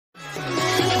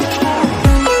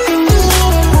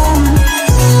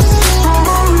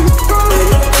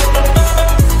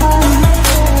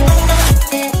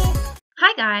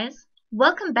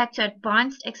Welcome back to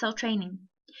Advanced Excel Training.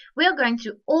 We are going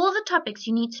through all the topics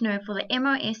you need to know for the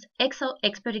MOS Excel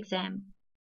Expert exam.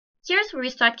 Here's where we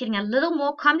start getting a little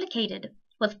more complicated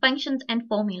with functions and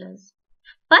formulas.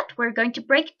 But we're going to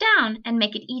break it down and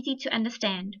make it easy to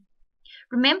understand.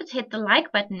 Remember to hit the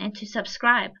like button and to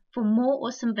subscribe for more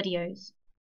awesome videos.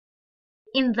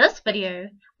 In this video,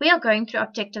 we are going through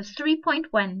Objective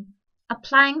 3.1,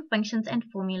 Applying Functions and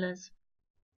Formulas.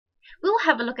 We will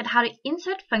have a look at how to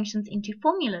insert functions into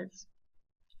formulas.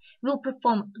 We will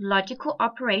perform logical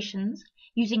operations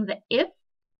using the if,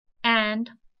 and,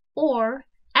 or,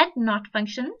 and not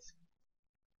functions.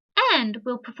 And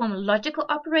we'll perform logical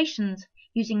operations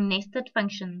using nested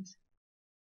functions.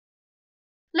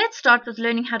 Let's start with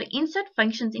learning how to insert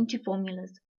functions into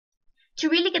formulas. To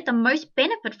really get the most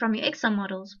benefit from your Excel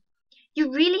models,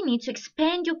 you really need to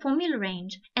expand your formula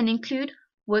range and include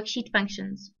worksheet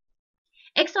functions.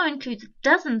 Excel includes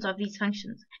dozens of these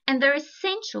functions, and they're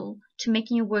essential to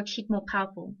making your worksheet more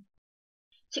powerful.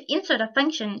 To insert a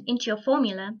function into your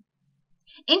formula,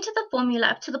 enter the formula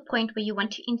up to the point where you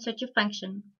want to insert your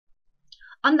function.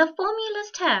 On the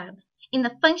Formulas tab, in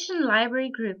the Function Library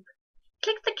group,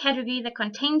 click the category that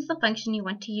contains the function you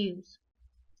want to use.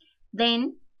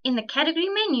 Then, in the Category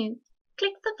menu,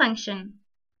 click the function.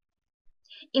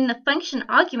 In the Function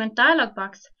Argument dialog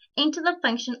box, enter the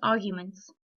function arguments.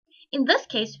 In this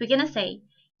case, we're going to say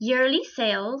yearly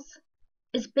sales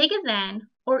is bigger than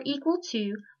or equal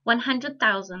to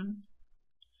 100,000.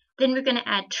 Then we're going to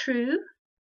add true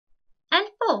and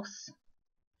false,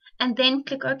 and then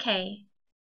click OK.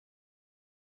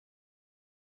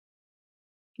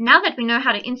 Now that we know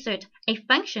how to insert a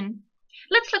function,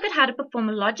 let's look at how to perform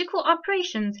logical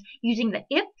operations using the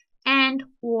if, and,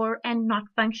 or, and not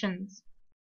functions.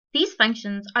 These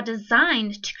functions are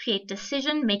designed to create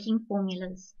decision-making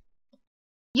formulas.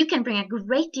 You can bring a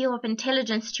great deal of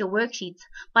intelligence to your worksheets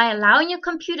by allowing your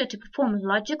computer to perform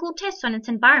logical tests on its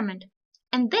environment,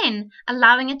 and then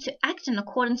allowing it to act in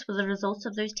accordance with the results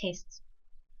of those tests.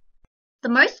 The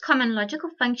most common logical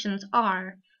functions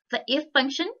are the if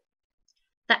function,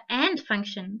 the and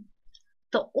function,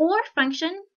 the or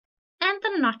function, and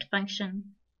the not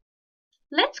function.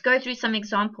 Let's go through some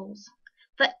examples.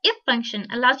 The if function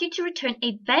allows you to return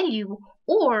a value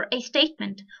or a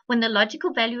statement when the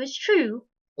logical value is true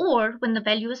or when the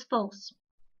value is false.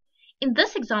 In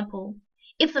this example,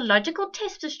 if the logical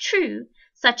test is true,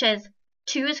 such as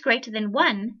 2 is greater than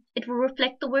 1, it will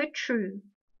reflect the word true.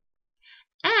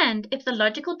 And if the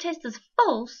logical test is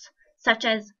false, such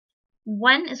as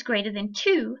 1 is greater than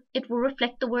 2, it will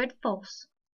reflect the word false.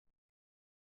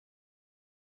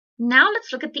 Now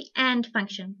let's look at the and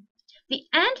function. The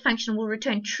and function will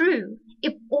return true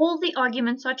if all the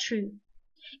arguments are true.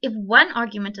 If one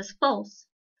argument is false,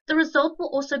 the result will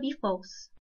also be false.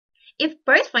 If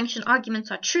both function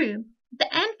arguments are true, the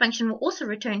and function will also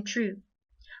return true.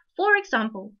 For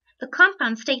example, the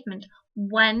compound statement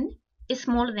 1 is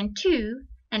smaller than 2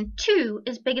 and 2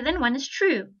 is bigger than 1 is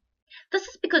true. This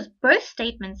is because both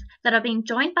statements that are being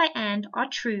joined by and are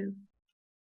true.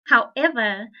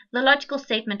 However, the logical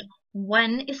statement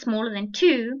 1 is smaller than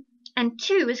 2 and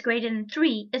 2 is greater than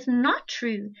 3 is not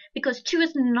true because 2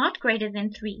 is not greater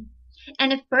than 3.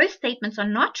 And if both statements are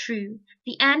not true,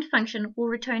 the and function will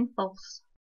return false.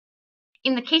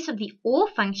 In the case of the or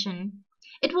function,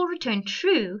 it will return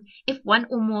true if one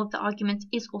or more of the arguments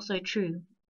is also true.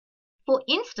 For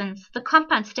instance, the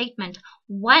compound statement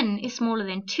 1 is smaller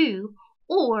than 2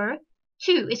 or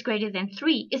 2 is greater than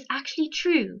 3 is actually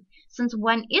true, since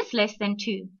 1 is less than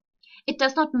 2. It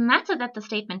does not matter that the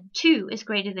statement 2 is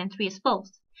greater than 3 is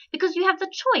false, because you have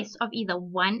the choice of either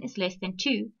 1 is less than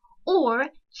 2 or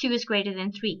 2 is greater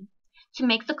than 3 to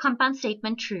make the compound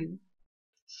statement true.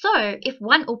 So, if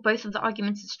one or both of the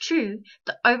arguments is true,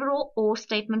 the overall or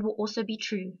statement will also be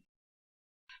true.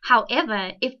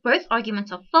 However, if both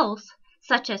arguments are false,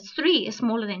 such as 3 is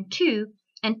smaller than 2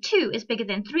 and 2 is bigger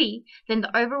than 3, then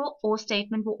the overall or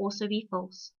statement will also be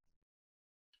false.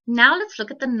 Now let's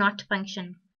look at the not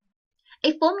function.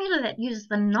 A formula that uses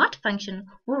the not function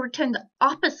will return the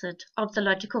opposite of the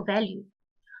logical value.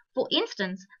 For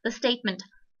instance, the statement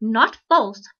not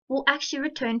false will actually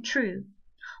return true,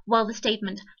 while the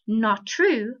statement not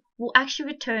true will actually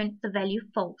return the value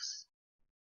false.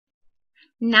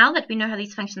 Now that we know how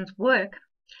these functions work,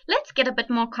 let's get a bit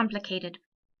more complicated.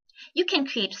 You can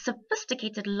create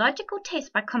sophisticated logical tests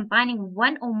by combining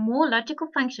one or more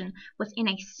logical functions within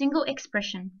a single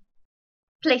expression.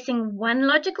 Placing one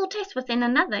logical test within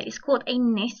another is called a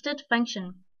nested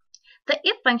function. The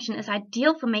if function is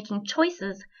ideal for making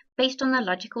choices based on the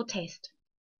logical test.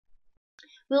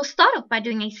 We'll start off by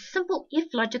doing a simple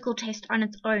if logical test on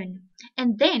its own,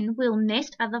 and then we'll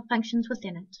nest other functions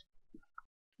within it.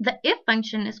 The if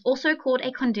function is also called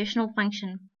a conditional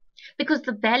function, because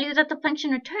the value that the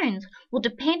function returns will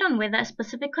depend on whether a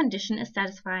specific condition is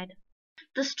satisfied.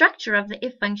 The structure of the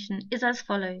if function is as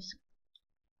follows.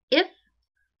 If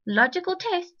logical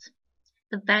test,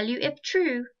 the value if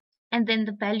true, and then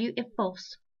the value if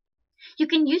false. You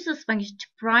can use this function to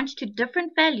branch to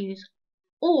different values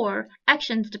or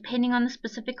actions depending on the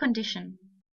specific condition.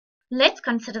 Let's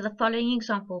consider the following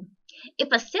example. If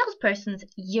a salesperson's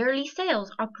yearly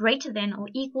sales are greater than or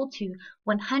equal to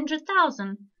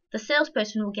 100,000, the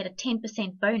salesperson will get a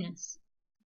 10% bonus.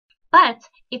 But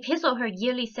if his or her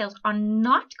yearly sales are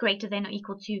not greater than or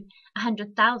equal to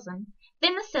 100,000,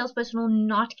 then the salesperson will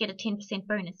not get a 10%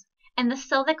 bonus, and the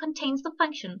cell that contains the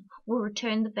function will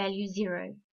return the value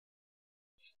 0.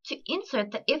 To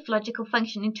insert the if logical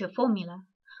function into a formula,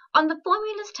 on the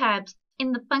Formulas tabs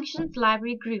in the Functions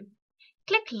Library group,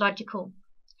 click Logical,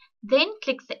 then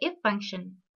click the if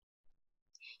function.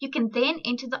 You can then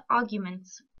enter the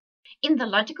arguments. In the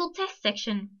logical test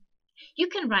section, you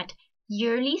can write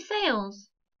yearly sales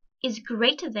is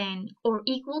greater than or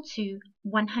equal to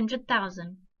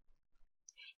 100,000.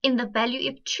 In the value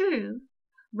if true,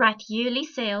 write yearly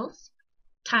sales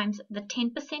times the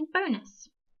 10% bonus.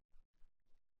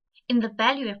 In the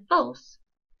value if false,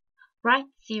 write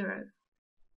 0.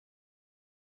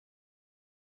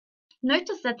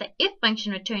 Notice that the if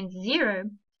function returns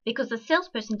 0 because the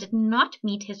salesperson did not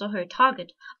meet his or her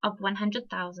target of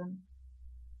 100,000.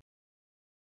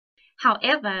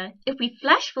 However, if we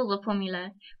flash fill the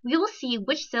formula, we will see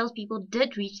which salespeople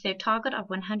did reach their target of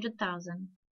 100,000.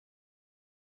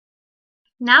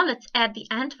 Now let's add the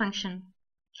AND function.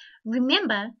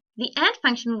 Remember, the AND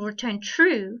function will return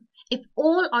true if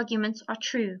all arguments are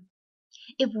true.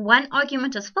 If one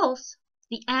argument is false,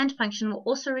 the AND function will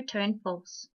also return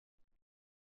false.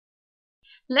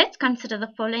 Let's consider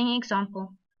the following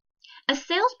example. A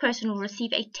salesperson will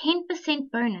receive a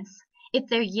 10% bonus if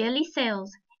their yearly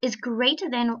sales is greater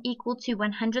than or equal to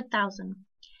 100,000,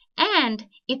 and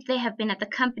if they have been at the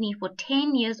company for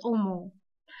 10 years or more.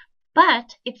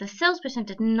 But if the salesperson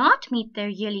did not meet their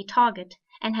yearly target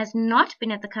and has not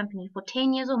been at the company for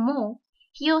 10 years or more,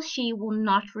 he or she will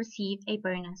not receive a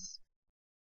bonus.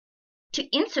 To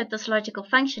insert this logical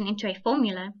function into a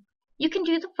formula, you can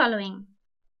do the following.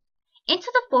 Enter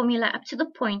the formula up to the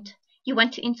point you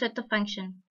want to insert the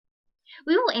function.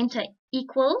 We will enter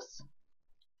equals,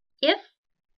 if,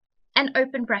 and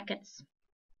open brackets.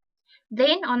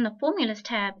 Then on the Formulas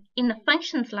tab in the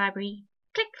Functions library,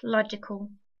 click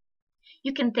Logical.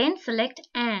 You can then select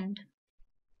AND.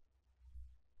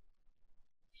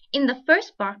 In the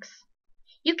first box,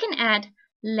 you can add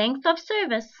length of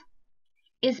service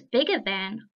is bigger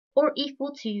than or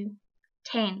equal to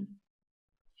 10.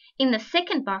 In the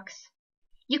second box,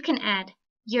 you can add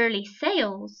yearly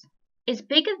sales is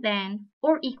bigger than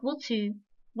or equal to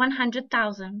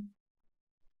 100,000.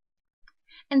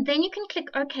 And then you can click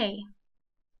OK.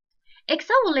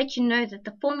 Excel will let you know that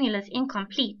the formula is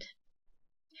incomplete.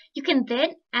 You can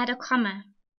then add a comma.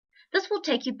 This will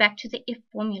take you back to the if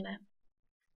formula.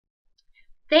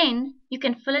 Then you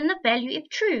can fill in the value if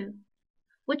true,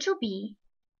 which will be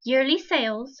yearly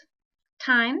sales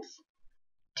times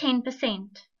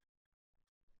 10%.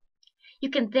 You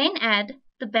can then add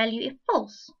the value if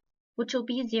false, which will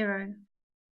be 0.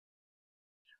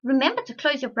 Remember to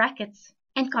close your brackets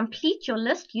and complete your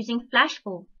list using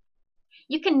Flashfill.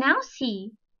 You can now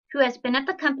see who has been at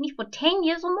the company for 10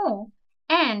 years or more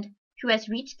and who has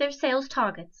reached their sales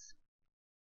targets.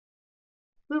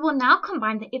 We will now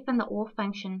combine the if and the OR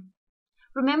function.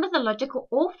 Remember, the logical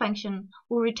OR function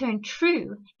will return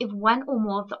true if one or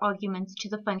more of the arguments to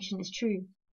the function is true.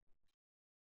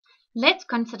 Let's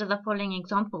consider the following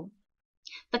example.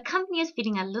 The company is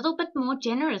feeling a little bit more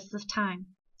generous this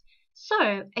time.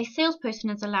 So, a salesperson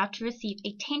is allowed to receive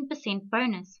a 10%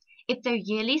 bonus if their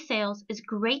yearly sales is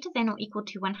greater than or equal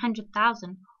to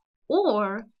 100,000,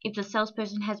 or if the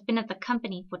salesperson has been at the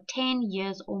company for 10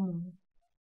 years or more.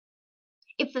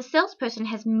 If the salesperson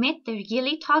has met their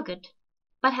yearly target,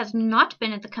 but has not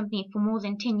been at the company for more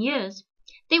than 10 years,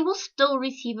 they will still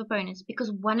receive a bonus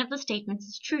because one of the statements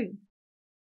is true.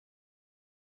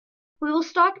 We will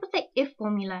start with the if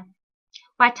formula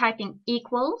by typing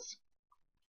equals,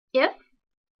 if,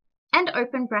 and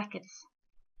open brackets.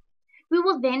 We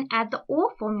will then add the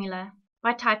OR formula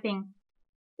by typing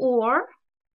OR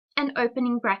and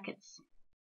opening brackets.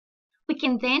 We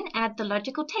can then add the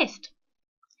logical test.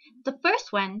 The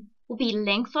first one will be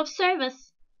length of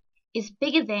service is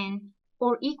bigger than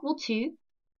or equal to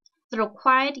the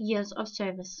required years of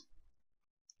service.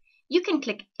 you can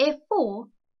click F4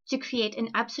 to create an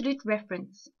absolute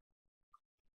reference.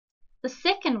 The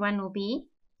second one will be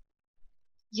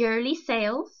yearly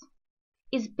sales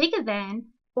is bigger than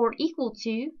or equal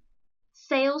to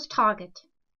sales target.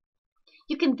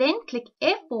 You can then click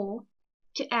F4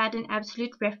 to add an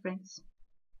absolute reference.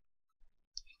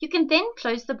 You can then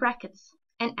close the brackets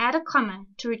and add a comma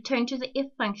to return to the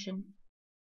if function.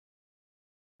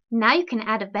 Now you can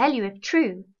add a value if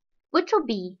true, which will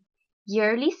be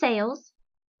yearly sales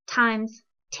times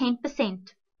 10%.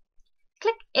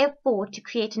 Click F4 to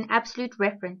create an absolute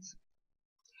reference.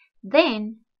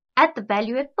 Then add the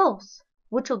value if false,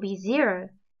 which will be 0,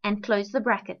 and close the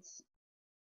brackets.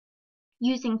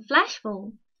 Using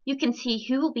Flashfill, you can see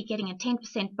who will be getting a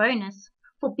 10% bonus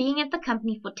for being at the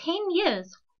company for 10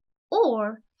 years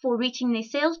or for reaching their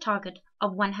sales target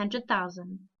of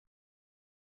 100,000.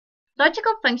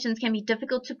 Logical functions can be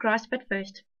difficult to grasp at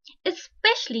first,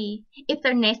 especially if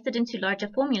they're nested into larger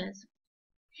formulas.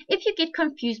 If you get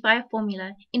confused by a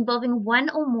formula involving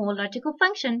one or more logical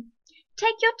functions,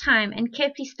 take your time and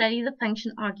carefully study the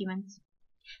function arguments.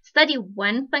 Study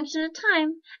one function at a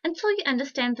time until you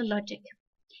understand the logic.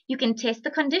 You can test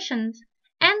the conditions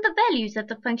and the values that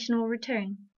the function will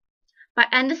return. By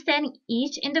understanding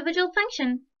each individual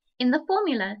function in the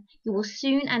formula, you will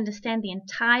soon understand the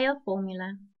entire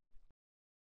formula.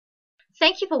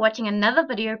 Thank you for watching another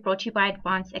video brought to you by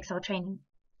Advanced Excel Training.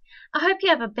 I hope you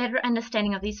have a better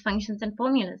understanding of these functions and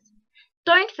formulas.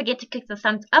 Don't forget to click the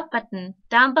thumbs up button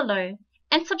down below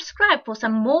and subscribe for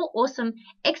some more awesome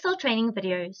Excel training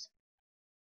videos.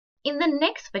 In the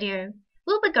next video,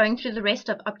 we'll be going through the rest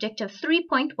of Objective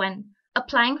 3.1,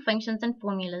 Applying Functions and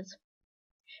Formulas.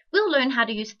 We'll learn how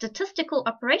to use statistical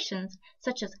operations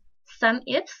such as sum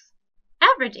ifs,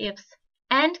 average ifs,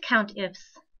 and count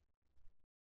ifs.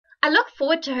 I look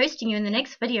forward to hosting you in the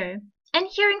next video and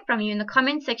hearing from you in the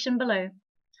comment section below.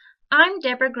 I'm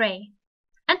Deborah Gray.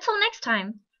 Until next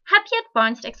time, happy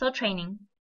Advanced Excel Training.